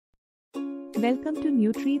Welcome to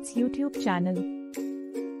Nutreat's YouTube channel.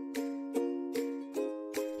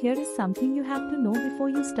 Here is something you have to know before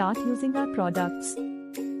you start using our products.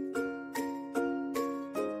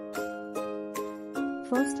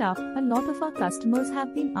 First up, a lot of our customers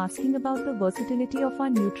have been asking about the versatility of our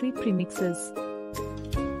Nutreat premixes.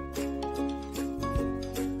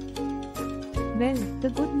 Well, the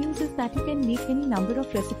good news is that you can make any number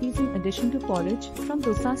of recipes in addition to porridge, from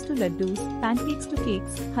dosas to laddoos, pancakes to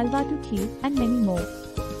cakes, halwa to kheer, and many more.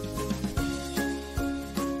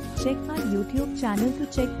 Check our YouTube channel to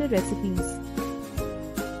check the recipes.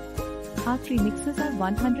 Our premixes are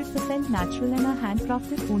 100% natural and are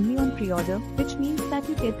handcrafted only on pre-order, which means that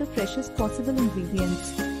you get the freshest possible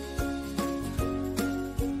ingredients.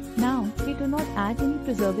 Now, we do not add any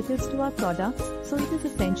preservatives to our products, so it is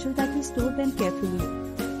essential that you store them carefully.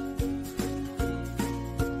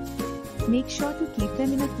 Make sure to keep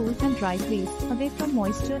them in a cool and dry place, away from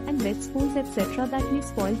moisture and wet spools etc. that may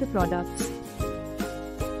spoil the products.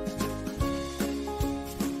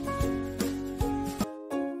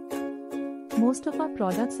 Most of our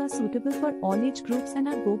products are suitable for all age groups and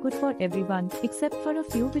are good for everyone, except for a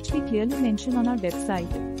few which we clearly mention on our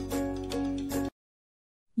website.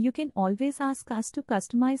 You can always ask us to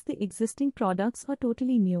customize the existing products or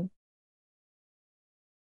totally new.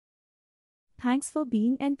 Thanks for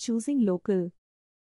being and choosing local.